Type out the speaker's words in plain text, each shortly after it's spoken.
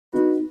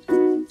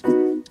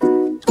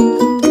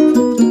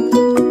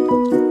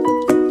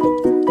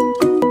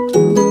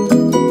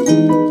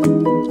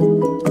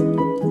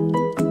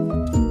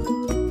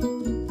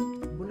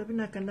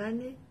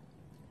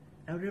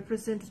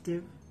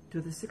representative to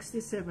the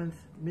 67th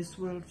Miss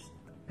World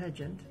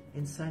pageant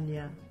in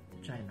Sanya,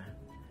 China.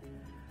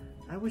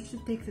 I wish to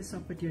take this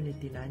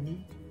opportunity,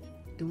 Nani,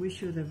 to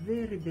wish you the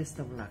very best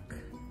of luck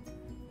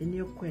in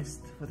your quest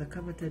for the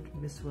coveted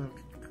Miss World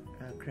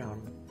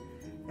crown,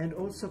 and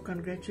also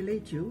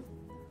congratulate you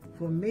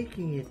for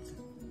making it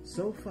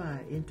so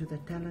far into the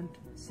talent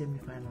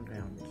semi-final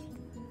round.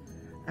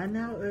 I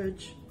now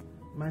urge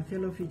my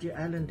fellow Fiji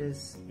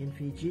Islanders in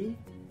Fiji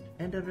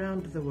and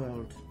around the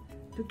world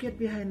to get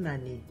behind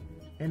Nani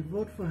and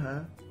vote for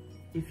her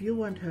if you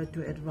want her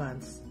to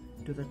advance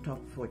to the top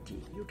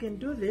 40. You can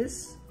do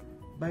this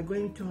by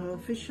going to her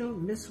official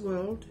Miss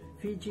World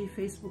Fiji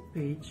Facebook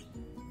page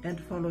and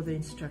follow the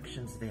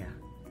instructions there.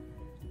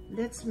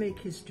 Let's make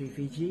history,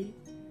 Fiji.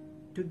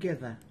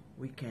 Together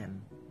we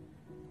can.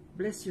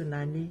 Bless you,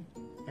 Nani,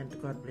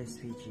 and God bless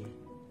Fiji.